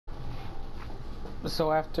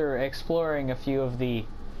So after exploring a few of the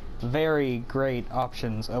very great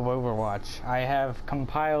options of Overwatch, I have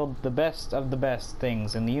compiled the best of the best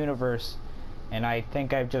things in the universe, and I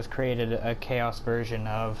think I've just created a chaos version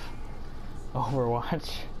of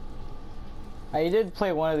Overwatch. I did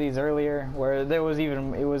play one of these earlier where it was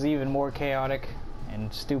even more chaotic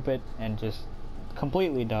and stupid and just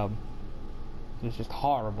completely dumb. It was just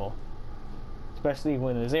horrible. Especially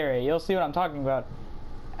when this area. You'll see what I'm talking about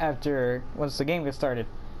once the game gets started.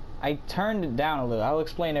 I turned it down a little. I'll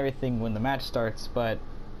explain everything when the match starts, but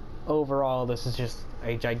overall this is just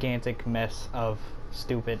a gigantic mess of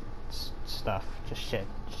stupid stuff. Just shit.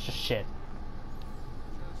 Just shit.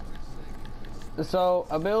 So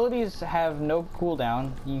abilities have no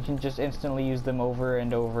cooldown. You can just instantly use them over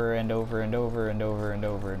and over and over and over and over and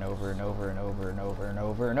over and over and over and over and over and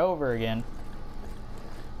over and over again.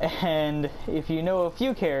 And if you know a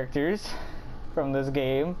few characters from this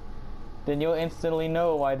game, then you'll instantly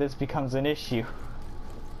know why this becomes an issue.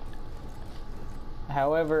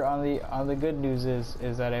 However, on the good news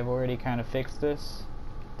is that I've already kind of fixed this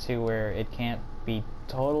to where it can't be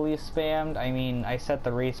totally spammed. I mean, I set the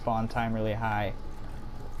respawn time really high,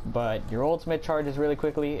 but your ultimate charges really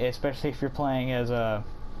quickly, especially if you're playing as a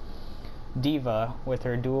diva with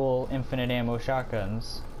her dual infinite ammo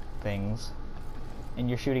shotguns things, and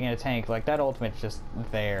you're shooting at a tank. Like, that ultimate's just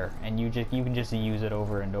there, and you can just use it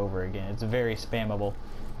over and over again. It's very spammable,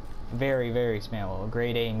 very spammable.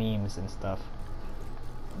 Grade A memes and stuff.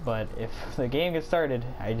 But if the game gets started,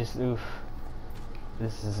 I just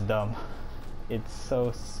this is dumb. It's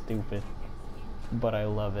so stupid, but I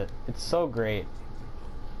love it. It's so great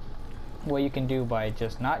what you can do by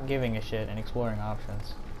just not giving a shit and exploring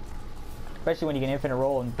options. Especially when you can infinite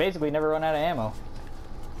roll and basically never run out of ammo.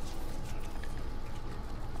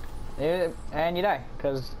 And you die,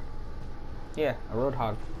 because, yeah, a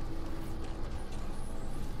roadhog.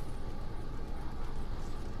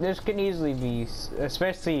 This can easily be,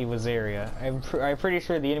 especially with Zarya. I'm pretty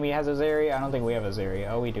sure the enemy has a Zarya. I don't think we have a Zarya.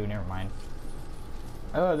 Oh, we do. Never mind.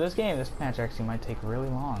 Oh, this match actually might take really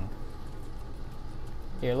long.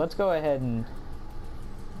 Here, let's go ahead and...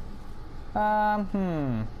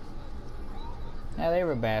 Yeah, they have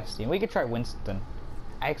a Bastion. We could try Winston.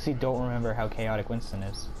 I actually don't remember how chaotic Winston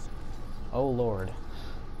is. Oh, Lord.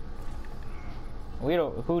 We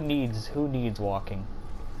don't... Who needs walking?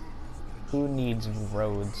 Who needs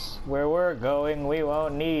roads? Where we're going, we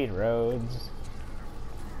won't need roads.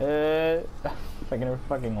 If I can ever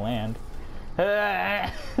fucking land.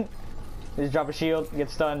 Just drop a shield, get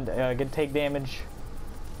stunned, take damage.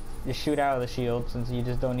 Just shoot out of the shield since you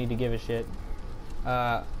just don't need to give a shit.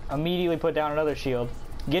 Immediately put down another shield.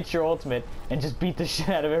 Get your ultimate and just beat the shit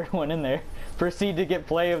out of everyone in there. Proceed to get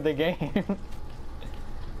play of the game.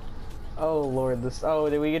 Oh, Lord, this... Oh,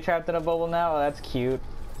 did we get trapped in a bubble now? Oh, that's cute.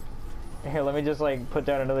 Here, let me just, like, put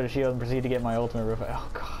down another shield and proceed to get my ultimate real fast. Oh,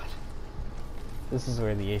 God. This is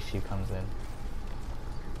where the issue comes in.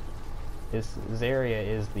 This Zarya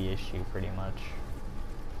is the issue, pretty much.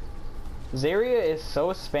 Zarya is so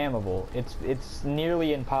spammable. It's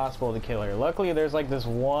nearly impossible to kill her. Luckily, there's, like, this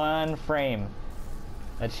one frame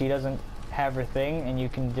that she doesn't have her thing, and you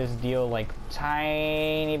can just deal, like,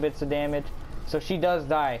 tiny bits of damage. So she does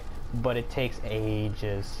die, but it takes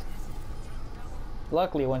ages.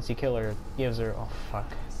 Luckily, once you kill her, it gives her... Oh, fuck.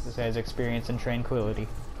 This guy's experience in tranquility.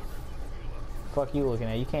 Fuck you looking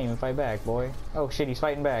at. You can't even fight back, boy. Oh, shit, he's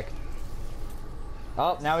fighting back.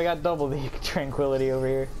 Oh, now we got double the tranquility over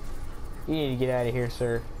here. You need to get out of here,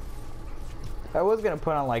 sir. I was gonna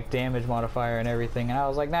put on, like, damage modifier and everything, and I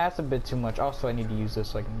was like, nah, that's a bit too much. Also, I need to use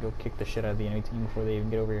this so I can go kick the shit out of the enemy team before they even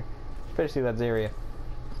get over here. Especially that Zarya.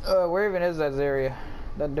 Where even is that Zarya?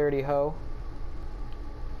 That dirty hoe.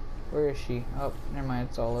 Where is she? Oh, never mind,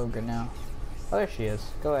 it's all ogre now. Oh, there she is.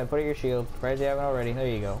 Go ahead, put out your shield. Surprised you haven't already. There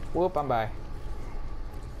you go. Whoop, I'm by.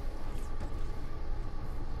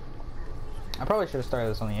 I probably should have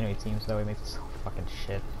started this on the enemy team so that way it makes it so fucking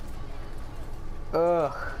shit.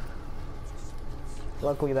 Ugh.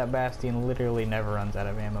 Luckily that Bastion literally never runs out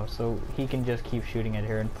of ammo, so he can just keep shooting at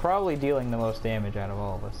her and probably dealing the most damage out of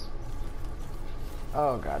all of us.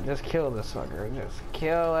 Oh, God, just kill this fucker. Just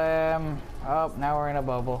kill him. Oh, now we're in a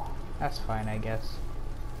bubble. That's fine, I guess.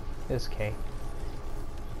 It's okay.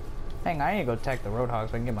 Hang on, I need to go attack the Roadhog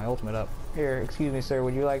so I can get my ultimate up. Here, excuse me, sir.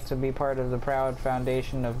 Would you like to be part of the proud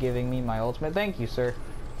foundation of giving me my ultimate? Thank you, sir.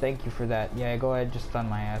 Thank you for that. Yeah, go ahead, just stun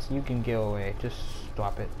my ass. You can go away. Just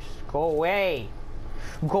stop it. Just go away.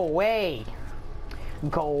 Go away.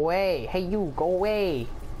 Go away. Hey, you, go away.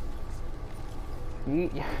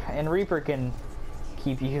 And Reaper can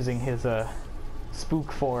keep using his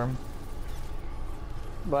spook form.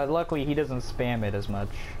 But luckily he doesn't spam it as much,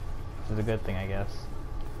 which is a good thing, I guess.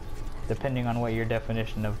 Depending on what your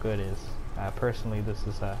definition of good is. Personally, this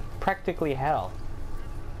is practically hell.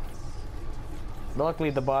 Luckily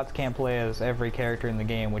the bots can't play as every character in the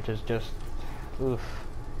game, which is just... oof.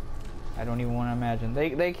 I don't even want to imagine.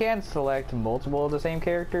 They can select multiple of the same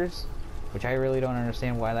characters, which I really don't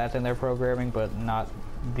understand why that's in their programming, but not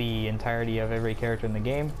the entirety of every character in the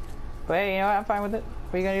game. But hey, you know what? I'm fine with it.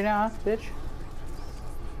 What are you gonna do now, huh, bitch?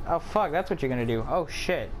 Oh fuck, that's what you're gonna do. Oh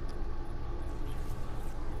shit.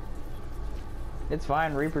 It's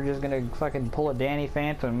fine, Reaper just gonna fucking pull a Danny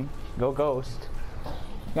Phantom, go ghost.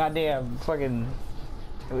 Goddamn fucking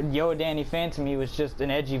yo Danny Phantom, he was just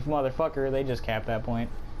an edgy motherfucker, they just capped that point.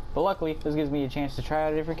 But luckily, this gives me a chance to try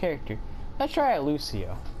out a different character. Let's try out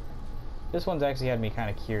Lucio. This one's actually had me kind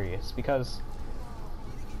of curious, because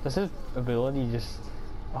does his ability just...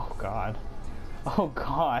 oh god. Oh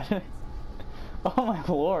god. Oh my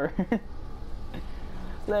lord.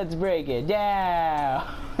 Let's break it down.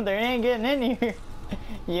 There ain't getting in here.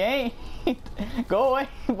 You ain't. Go away,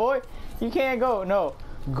 boy. You can't go. No.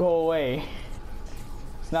 Go away.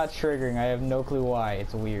 It's not triggering. I have no clue why.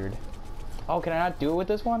 It's weird. Oh, can I not do it with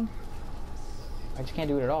this one? I just can't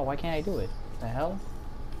do it at all. Why can't I do it? The hell?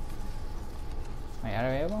 Wait, out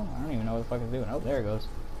of ammo? I don't even know what the fuck it's doing. Oh, there it goes.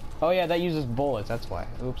 Oh yeah, that uses bullets. That's why.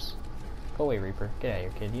 Oops. Go away, Reaper. Get out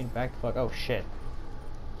of here, kid. You back the fuck. Oh shit.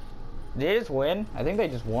 Did they just win? I think they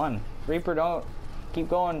just won. Reaper, don't keep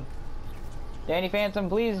going. Danny Phantom,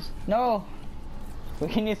 please. No. We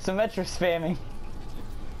need Symmetra spamming.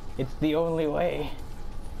 It's the only way.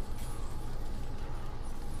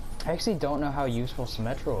 I actually don't know how useful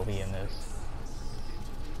Symmetra will be in this.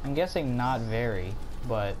 I'm guessing not very,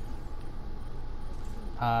 but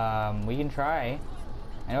we can try.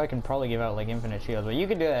 I know I can probably give out like infinite shields, but you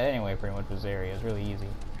can do that anyway pretty much with this area. It's really easy.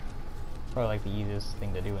 Probably like the easiest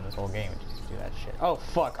thing to do in this whole game, is just do that shit. Oh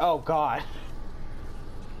fuck, oh god.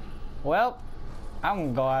 Well, I'm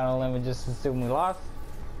gonna go out on a limb and just assume we lost.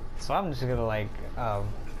 So I'm just gonna like,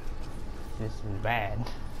 this is bad.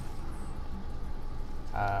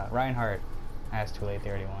 Reinhardt. That's too late, they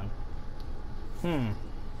already won.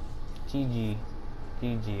 GG.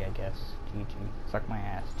 GG, I guess. GG. Suck my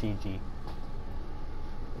ass. GG.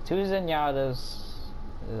 Two Zenyatas,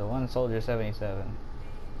 the one Soldier 77.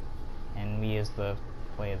 And me is the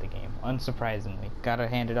play of the game. Unsurprisingly. Gotta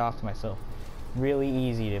hand it off to myself. Really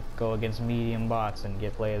easy to go against medium bots and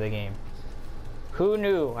get play of the game. Who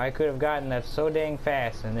knew I could have gotten that so dang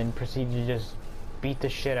fast and then proceed to just beat the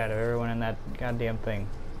shit out of everyone in that goddamn thing.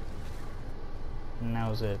 And that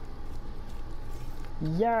was it.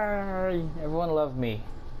 Yay! Everyone love me.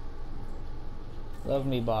 Love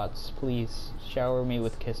me, bots. Please shower me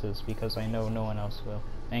with kisses because I know no one else will.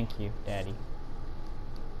 Thank you, Daddy.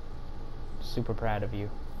 Super proud of you.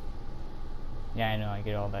 Yeah, I know I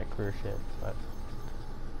get all that career shit, but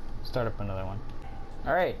start up another one.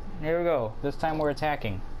 Alright, here we go. This time we're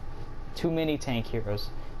attacking. Too many tank heroes.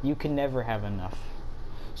 You can never have enough.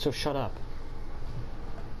 So shut up.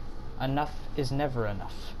 Enough is never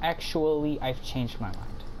enough. Actually, I've changed my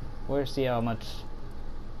mind. We'll see how much...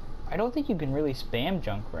 I don't think you can really spam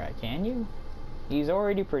Junkrat, can you? He's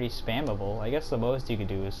already pretty spammable. I guess the most you could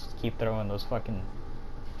do is keep throwing those fucking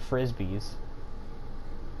frisbees.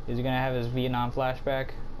 Is he gonna have his Vietnam flashback?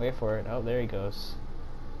 Wait for it. Oh, there he goes.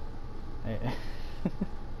 There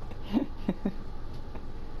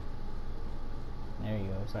he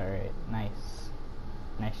goes. Alright. Nice.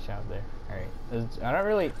 Nice job there. Alright. I don't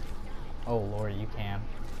really... Oh, Lord, you can.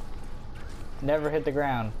 Never hit the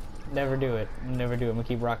ground. Never do it. Never do it. I'm gonna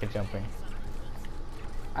keep rocket jumping.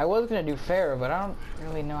 I was gonna do Pharah, but I don't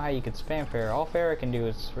really know how you could spam Pharah. All Pharah can do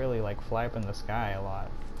is really like fly up in the sky a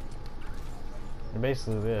lot.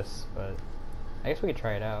 Basically this, but I guess we could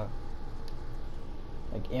try it out.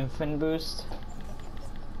 Like infant boost?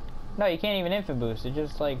 No, you can't even infant boost. It's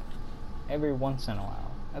just like every once in a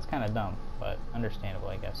while. That's kind of dumb, but understandable,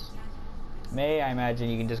 I guess. May, I imagine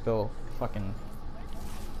you can just go fucking...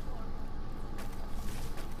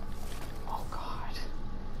 Oh god.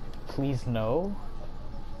 Please no.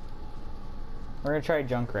 We're gonna try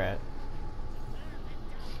Junkrat.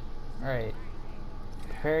 Alright.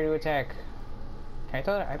 Prepare to attack. Can I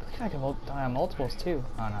throw that? I believe I can have multiples too.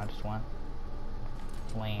 Oh no, just one.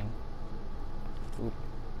 Lame. Boop.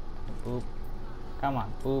 Boop. Come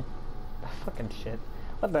on, boop. Fucking shit.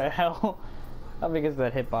 What the hell? How big is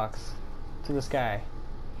that hitbox? To the sky.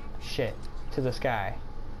 Shit. To the sky.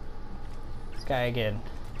 Sky again.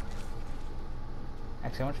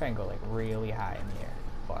 Actually, I'm gonna try and go like really high in the air.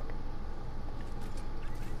 Fuck.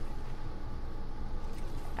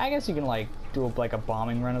 I guess you can like do like a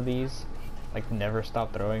bombing run of these. like never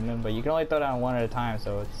stop throwing them, but you can only throw down one at a time,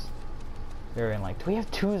 so it's very like. Do we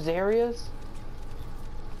have 2 Zarias?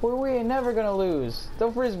 Well, we ain't never gonna lose.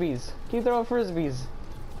 Throw frisbees. Keep throwing frisbees.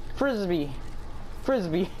 Frisbee.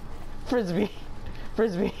 Frisbee. Frisbee.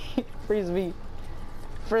 Frisbee. Frisbee.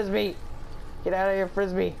 Frisbee. Get out of here,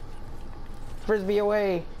 frisbee. Frisbee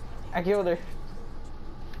away. I killed her.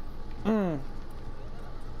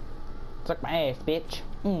 Suck my ass, bitch.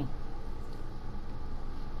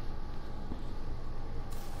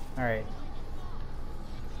 Alright.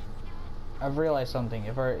 I've realized something.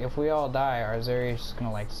 If we all die, our Zarya's just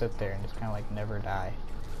gonna like sit there and just kinda like never die.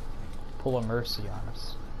 Pull a mercy on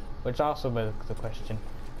us. Which also begs the question,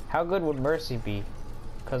 how good would mercy be?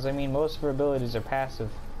 Because I mean most of her abilities are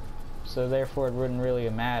passive. So therefore it wouldn't really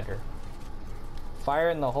matter. Fire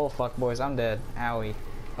in the hole, fuck boys. I'm dead. Owie.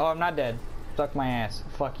 Oh, I'm not dead. Suck my ass.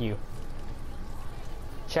 Fuck you.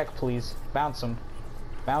 Check please. Bounce him.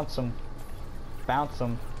 Bounce him. Bounce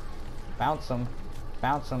him. Bounce him.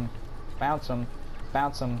 Bounce him. Bounce him.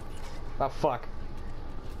 Bounce him. Oh fuck.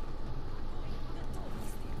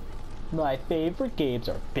 My favorite games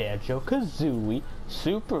are Banjo-Kazooie,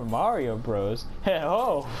 Super Mario Bros.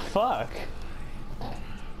 Oh fuck.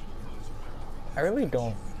 I really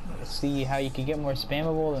don't see how you could get more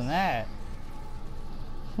spammable than that.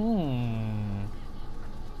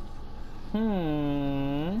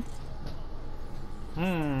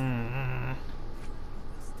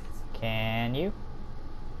 Can you?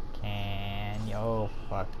 Can you? Oh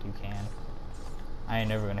fuck, you can. I ain't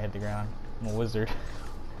never gonna hit the ground. I'm a wizard.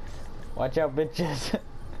 Watch out, bitches.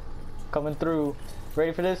 Coming through.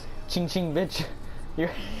 Ready for this? Ching ching, bitch. You're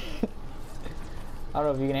I don't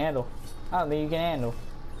know if you can handle. I don't think you can handle.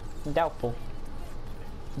 Doubtful.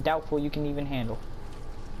 Doubtful you can even handle.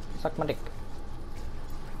 Suck my dick.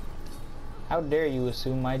 How dare you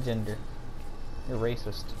assume my gender? You're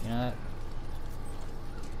racist. You know that?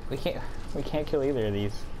 We can't kill either of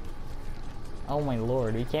these. Oh my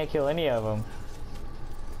lord, we can't kill any of them.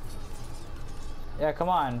 Yeah, come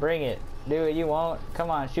on, bring it. Do it, you won't.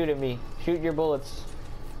 Come on, shoot at me. Shoot your bullets.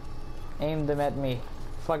 Aim them at me.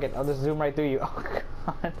 Fuck it, I'll just zoom right through you. Oh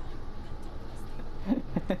god.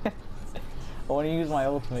 I want to use my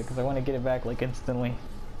ultimate because I want to get it back like instantly.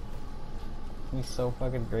 He's so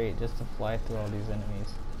fucking great just to fly through all these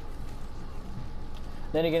enemies.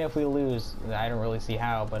 Then again, if we lose, I don't really see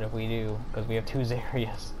how, but if we do, because we have 2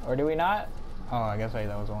 Zarias. Or do we not? Oh, I guess that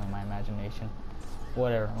was only my imagination.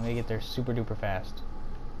 Whatever, I'm gonna get there super duper fast.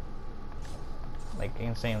 Like,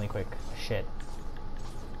 insanely quick. Shit.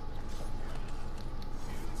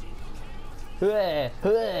 I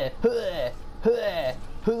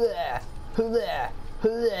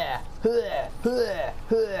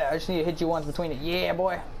just need to hit you once between it. Yeah,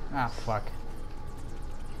 boy. Ah, fuck.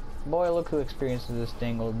 Boy, look who experiences this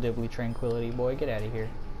dang old dibbly tranquility. Boy, get out of here.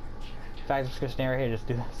 In fact, I'm just gonna stand right here and just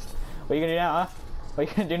do this. What are you gonna do now, huh? What are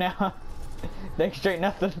you gonna do now, huh? Next straight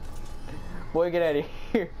nothing. Boy, get out of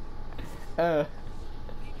here. A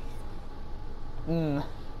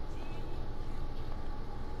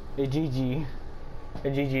GG. A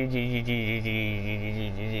GG.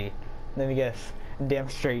 Let me guess. Damn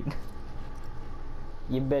straight.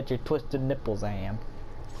 You bet your twisted nipples I am.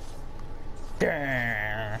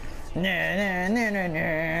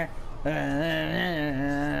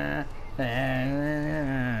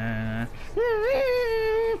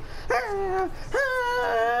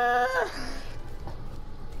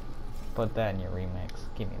 Put that in your remix.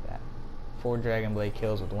 Give me that. 4 Dragon Blade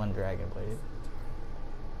kills with 1 Dragon Blade.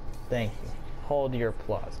 Thank you. Hold your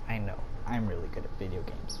applause. I know. I'm really good at video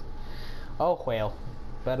games. Oh, whale.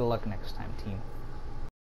 Better luck next time, team.